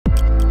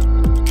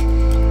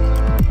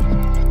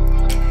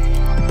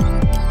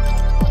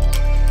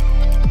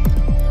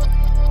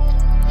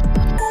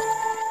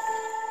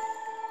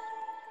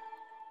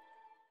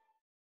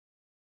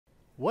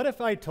What if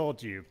I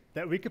told you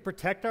that we could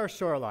protect our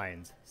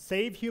shorelines,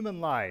 save human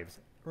lives,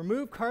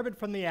 remove carbon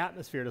from the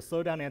atmosphere to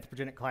slow down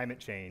anthropogenic climate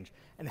change,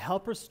 and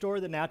help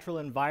restore the natural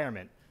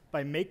environment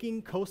by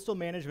making coastal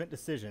management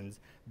decisions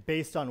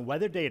based on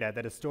weather data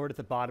that is stored at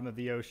the bottom of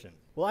the ocean?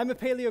 Well, I'm a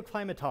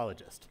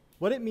paleoclimatologist.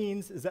 What it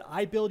means is that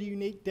I build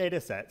unique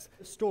data sets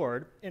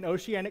stored in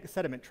oceanic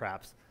sediment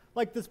traps,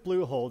 like this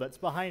blue hole that's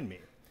behind me,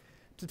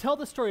 to tell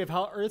the story of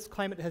how Earth's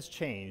climate has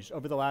changed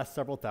over the last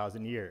several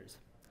thousand years.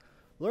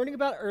 Learning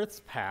about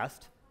Earth's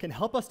past can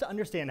help us to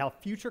understand how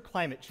future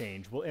climate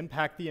change will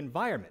impact the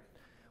environment,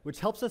 which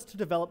helps us to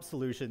develop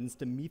solutions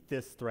to meet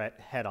this threat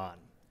head-on.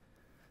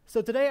 So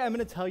today I'm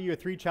going to tell you a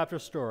 3-chapter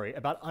story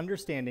about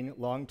understanding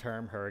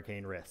long-term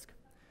hurricane risk.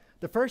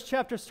 The first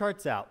chapter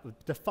starts out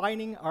with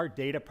defining our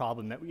data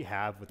problem that we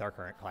have with our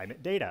current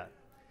climate data.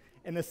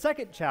 In the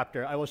second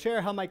chapter, I will share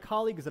how my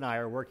colleagues and I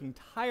are working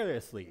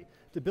tirelessly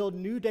to build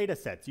new data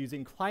sets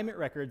using climate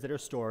records that are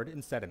stored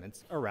in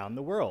sediments around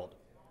the world.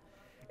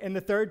 In the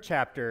third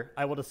chapter,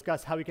 I will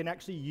discuss how we can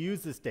actually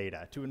use this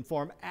data to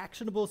inform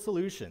actionable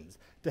solutions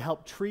to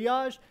help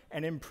triage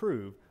and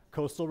improve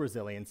coastal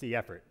resiliency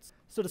efforts.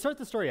 So to start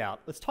the story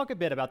out, let's talk a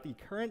bit about the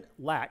current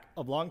lack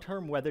of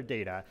long-term weather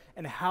data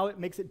and how it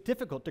makes it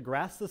difficult to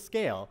grasp the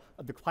scale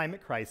of the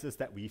climate crisis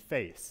that we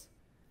face.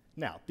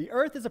 Now, the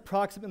Earth is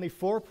approximately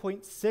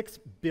 4.6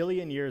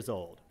 billion years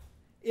old.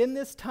 In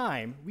this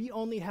time, we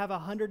only have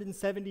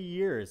 170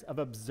 years of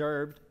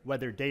observed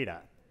weather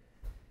data.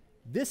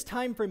 This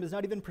time frame is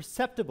not even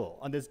perceptible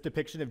on this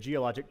depiction of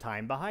geologic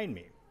time behind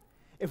me.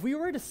 If we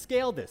were to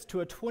scale this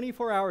to a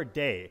 24-hour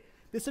day,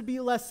 this would be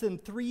less than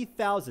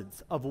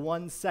 3/1000ths of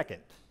 1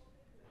 second.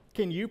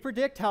 Can you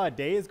predict how a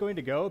day is going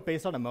to go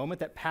based on a moment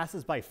that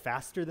passes by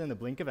faster than the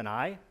blink of an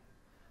eye?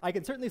 I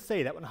can certainly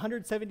say that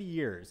 170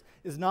 years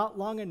is not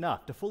long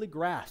enough to fully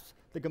grasp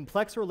the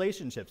complex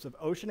relationships of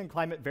ocean and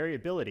climate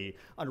variability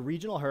on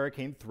regional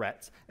hurricane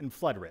threats and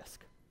flood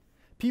risk.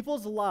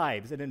 People's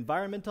lives and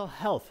environmental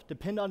health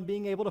depend on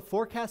being able to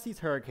forecast these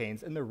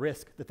hurricanes and the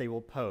risk that they will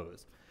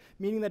pose,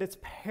 meaning that it's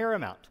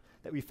paramount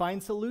that we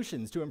find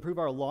solutions to improve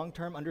our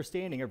long-term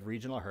understanding of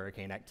regional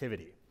hurricane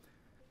activity.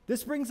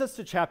 This brings us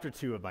to chapter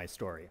 2 of my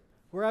story,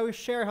 where I will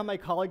share how my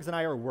colleagues and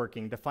I are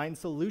working to find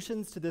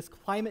solutions to this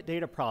climate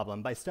data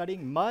problem by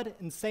studying mud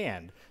and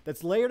sand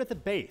that's layered at the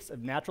base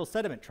of natural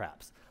sediment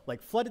traps,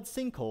 like flooded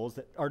sinkholes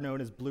that are known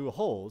as blue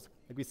holes,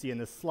 like we see in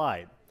this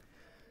slide.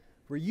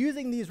 We're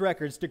using these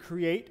records to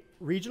create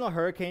regional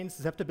hurricane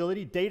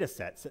susceptibility data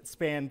sets that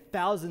span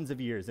thousands of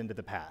years into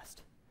the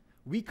past.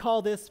 We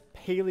call this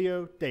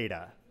paleo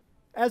data.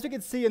 As we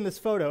can see in this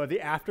photo of the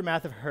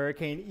aftermath of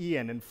Hurricane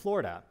Ian in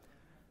Florida,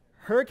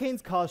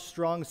 hurricanes cause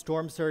strong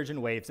storm surge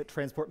and waves that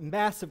transport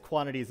massive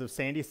quantities of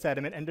sandy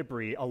sediment and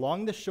debris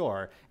along the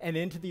shore and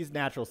into these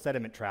natural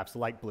sediment traps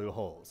like blue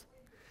holes.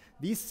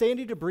 These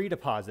sandy debris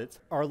deposits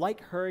are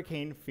like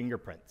hurricane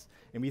fingerprints,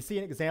 and we see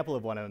an example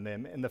of one of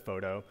them in the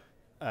photo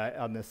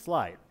on this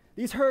slide.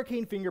 These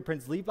hurricane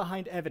fingerprints leave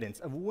behind evidence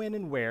of when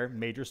and where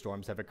major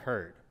storms have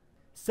occurred.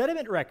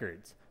 Sediment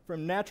records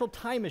from natural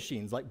time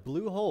machines like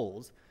blue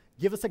holes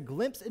give us a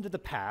glimpse into the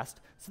past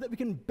so that we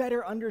can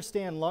better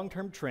understand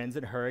long-term trends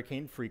in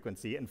hurricane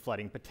frequency and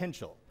flooding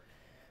potential.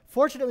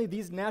 Fortunately,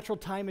 these natural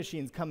time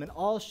machines come in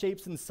all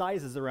shapes and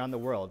sizes around the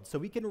world, so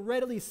we can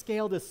readily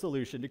scale this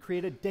solution to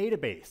create a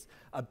database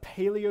of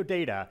paleo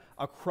data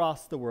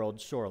across the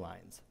world's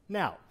shorelines.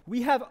 Now,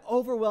 we have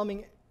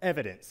overwhelming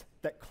evidence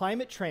that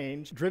climate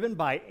change driven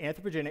by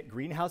anthropogenic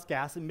greenhouse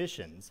gas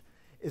emissions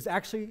is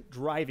actually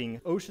driving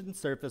ocean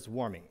surface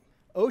warming.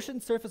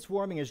 Ocean surface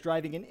warming is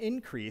driving an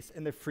increase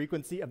in the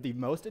frequency of the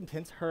most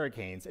intense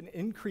hurricanes and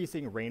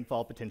increasing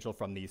rainfall potential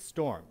from these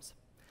storms.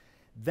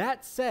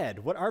 That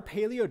said, what our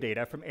paleo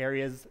data from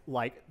areas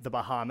like the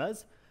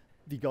Bahamas,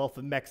 the Gulf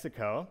of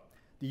Mexico,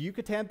 the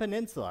Yucatan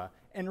Peninsula,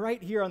 and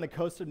right here on the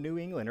coast of New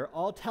England are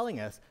all telling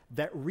us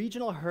that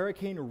regional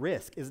hurricane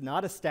risk is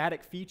not a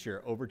static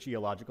feature over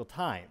geological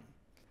time.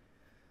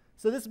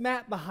 So this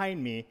map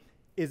behind me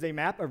is a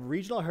map of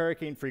regional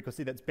hurricane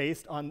frequency that's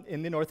based on,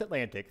 in the North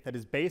Atlantic, that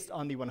is based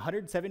on the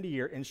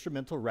 170-year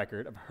instrumental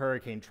record of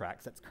hurricane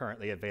tracks that's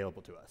currently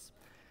available to us.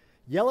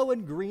 Yellow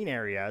and green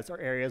areas are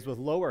areas with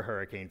lower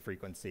hurricane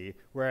frequency,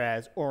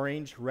 whereas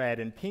orange, red,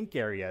 and pink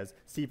areas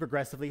see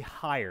progressively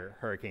higher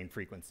hurricane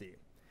frequency.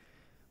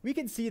 We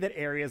can see that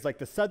areas like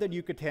the southern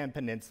Yucatan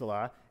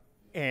Peninsula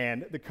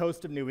and the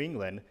coast of New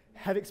England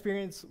have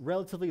experienced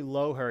relatively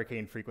low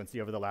hurricane frequency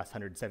over the last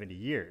 170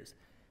 years.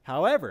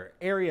 However,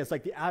 areas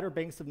like the Outer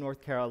Banks of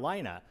North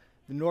Carolina,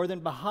 the northern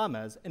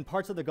Bahamas, and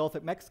parts of the Gulf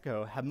of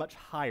Mexico have much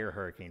higher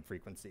hurricane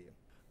frequency.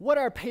 What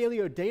our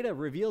paleo data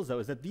reveals, though,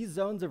 is that these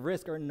zones of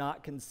risk are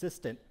not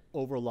consistent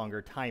over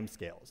longer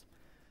timescales.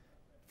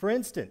 For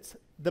instance,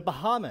 the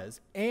Bahamas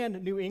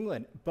and New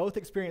England both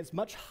experienced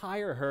much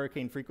higher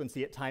hurricane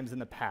frequency at times in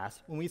the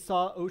past when we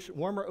saw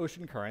warmer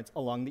ocean currents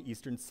along the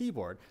eastern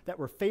seaboard that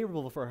were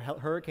favorable for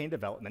hurricane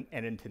development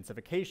and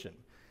intensification.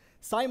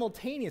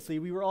 Simultaneously,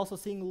 we were also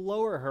seeing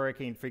lower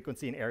hurricane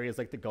frequency in areas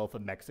like the Gulf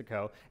of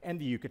Mexico and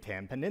the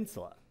Yucatan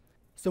Peninsula.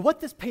 So what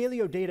this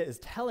paleo data is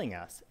telling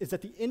us is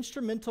that the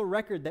instrumental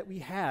record that we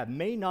have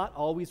may not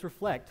always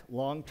reflect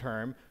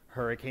long-term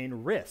hurricane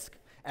risk,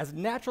 as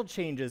natural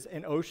changes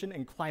in ocean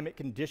and climate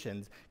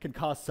conditions can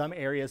cause some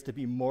areas to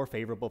be more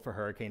favorable for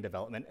hurricane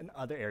development and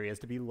other areas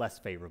to be less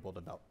favorable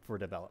for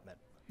development.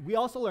 We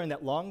also learned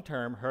that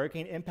long-term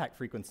hurricane impact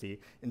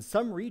frequency in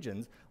some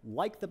regions,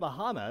 like the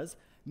Bahamas,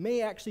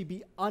 may actually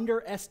be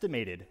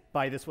underestimated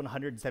by this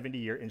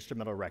 170-year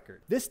instrumental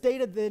record. This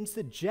data then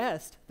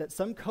suggests that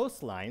some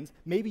coastlines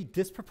may be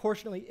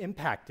disproportionately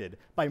impacted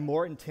by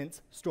more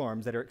intense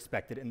storms that are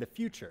expected in the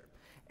future,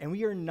 and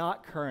we are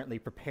not currently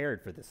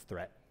prepared for this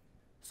threat.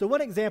 So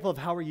one example of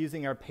how we're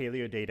using our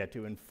paleo data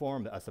to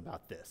inform us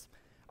about this.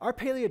 Our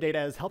paleo data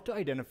has helped to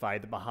identify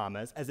the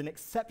Bahamas as an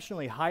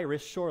exceptionally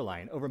high-risk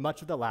shoreline over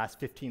much of the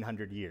last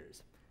 1,500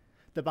 years.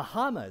 The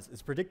Bahamas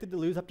is predicted to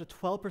lose up to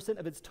 12%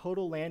 of its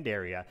total land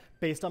area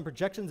based on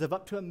projections of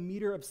up to 1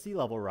 meter of sea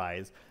level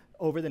rise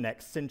over the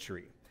next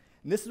century.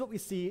 And this is what we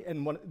see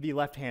in the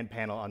left-hand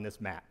panel on this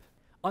map.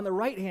 On the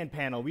right-hand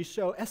panel, we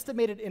show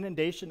estimated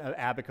inundation of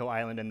Abaco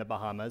Island in the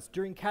Bahamas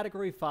during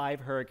Category 5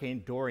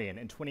 Hurricane Dorian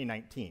in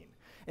 2019.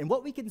 And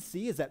what we can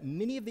see is that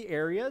many of the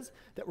areas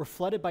that were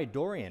flooded by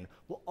Dorian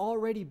will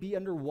already be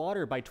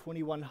underwater by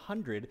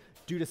 2100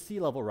 due to sea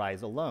level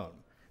rise alone.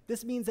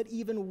 This means that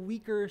even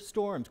weaker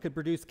storms could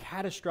produce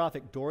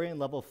catastrophic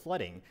Dorian-level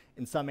flooding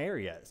in some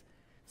areas.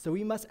 So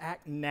we must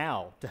act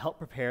now to help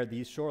prepare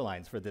these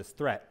shorelines for this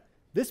threat.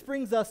 This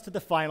brings us to the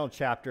final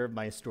chapter of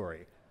my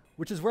story,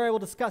 which is where I will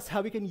discuss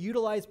how we can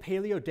utilize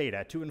paleo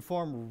data to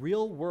inform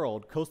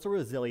real-world coastal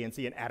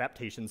resiliency and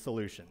adaptation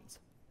solutions.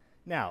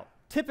 Now,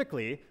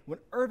 typically, when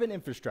urban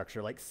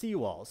infrastructure like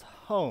seawalls,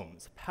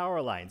 homes,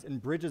 power lines,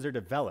 and bridges are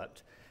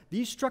developed,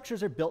 these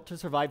structures are built to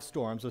survive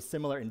storms with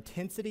similar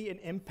intensity and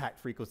impact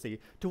frequency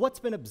to what's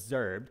been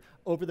observed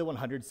over the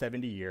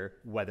 170-year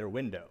weather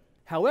window.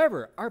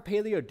 However, our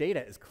paleo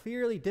data is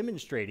clearly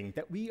demonstrating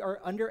that we are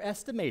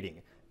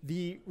underestimating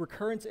the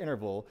recurrence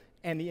interval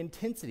and the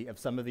intensity of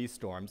some of these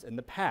storms in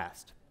the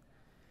past.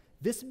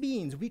 This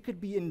means we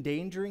could be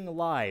endangering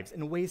lives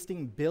and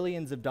wasting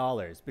billions of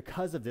dollars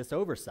because of this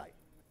oversight.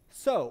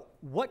 So,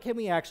 what can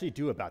we actually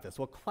do about this?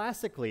 Well,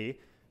 classically,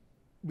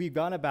 we've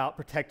gone about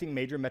protecting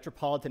major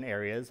metropolitan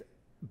areas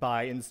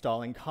by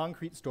installing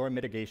concrete storm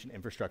mitigation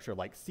infrastructure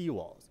like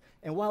seawalls.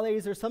 And while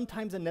these are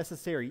sometimes a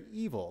necessary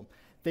evil,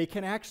 they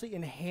can actually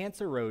enhance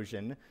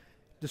erosion,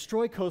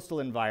 destroy coastal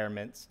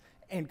environments,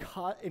 and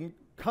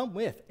come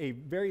with a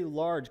very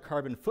large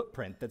carbon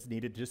footprint that's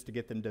needed just to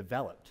get them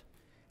developed.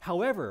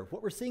 However,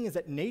 what we're seeing is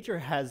that nature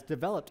has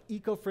developed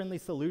eco-friendly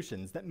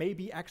solutions that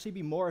may actually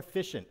be more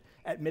efficient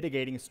at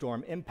mitigating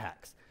storm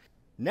impacts.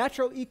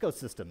 Natural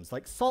ecosystems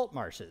like salt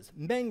marshes,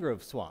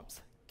 mangrove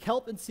swamps,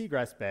 kelp and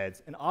seagrass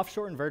beds, and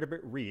offshore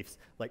invertebrate reefs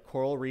like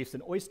coral reefs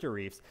and oyster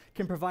reefs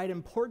can provide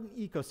important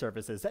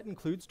ecoservices that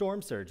include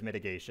storm surge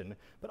mitigation,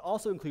 but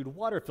also include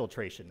water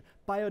filtration,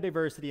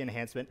 biodiversity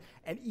enhancement,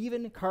 and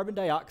even carbon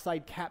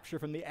dioxide capture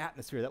from the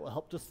atmosphere that will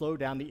help to slow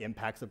down the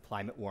impacts of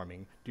climate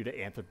warming due to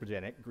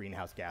anthropogenic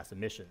greenhouse gas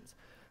emissions.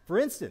 For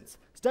instance,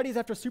 studies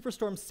after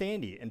Superstorm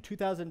Sandy in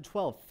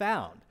 2012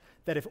 found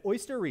that if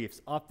oyster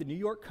reefs off the New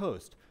York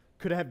coast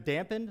could have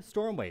dampened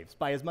storm waves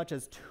by as much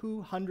as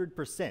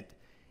 200%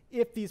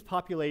 if these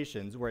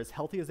populations were as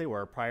healthy as they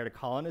were prior to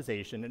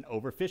colonization and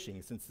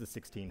overfishing since the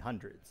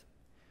 1600s.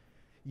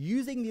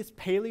 Using this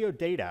paleo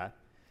data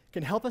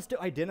can help us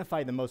to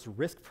identify the most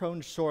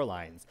risk-prone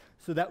shorelines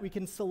so that we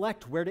can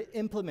select where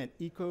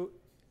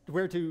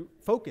to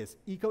focus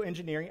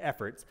eco-engineering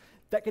efforts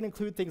that can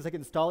include things like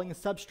installing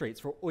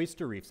substrates for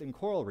oyster reefs and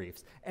coral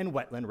reefs and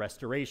wetland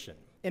restoration.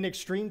 In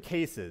extreme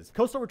cases,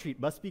 coastal retreat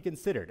must be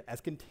considered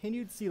as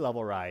continued sea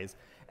level rise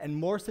and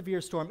more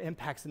severe storm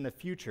impacts in the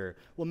future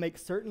will make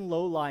certain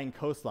low-lying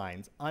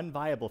coastlines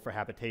unviable for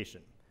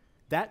habitation.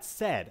 That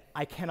said,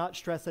 I cannot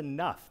stress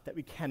enough that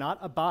we cannot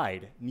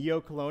abide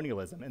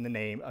neocolonialism in the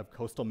name of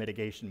coastal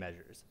mitigation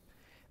measures.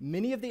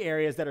 Many of the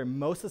areas that are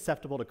most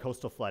susceptible to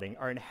coastal flooding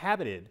are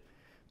inhabited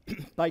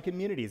by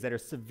communities that are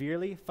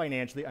severely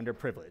financially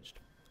underprivileged.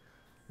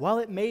 While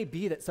it may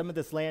be that some of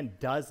this land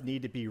does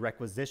need to be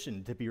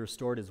requisitioned to be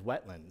restored as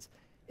wetlands,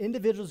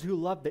 individuals who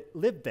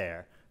live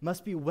there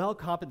must be well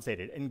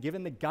compensated and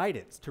given the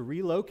guidance to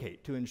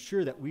relocate to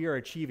ensure that we are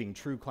achieving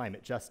true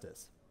climate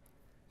justice.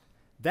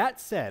 That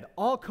said,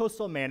 all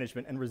coastal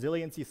management and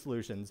resiliency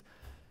solutions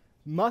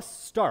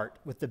must start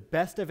with the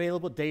best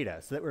available data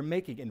so that we're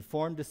making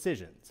informed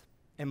decisions.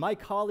 And my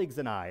colleagues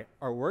and I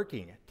are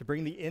working to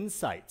bring the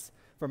insights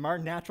from our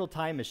natural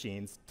time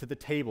machines to the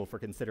table for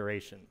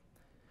consideration.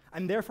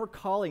 I'm therefore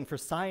calling for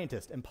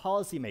scientists and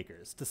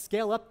policymakers to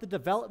scale up the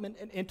development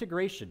and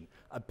integration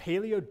of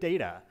paleo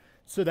data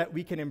so that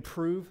we can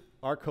improve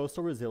our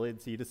coastal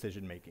resiliency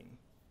decision-making.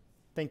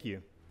 Thank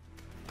you.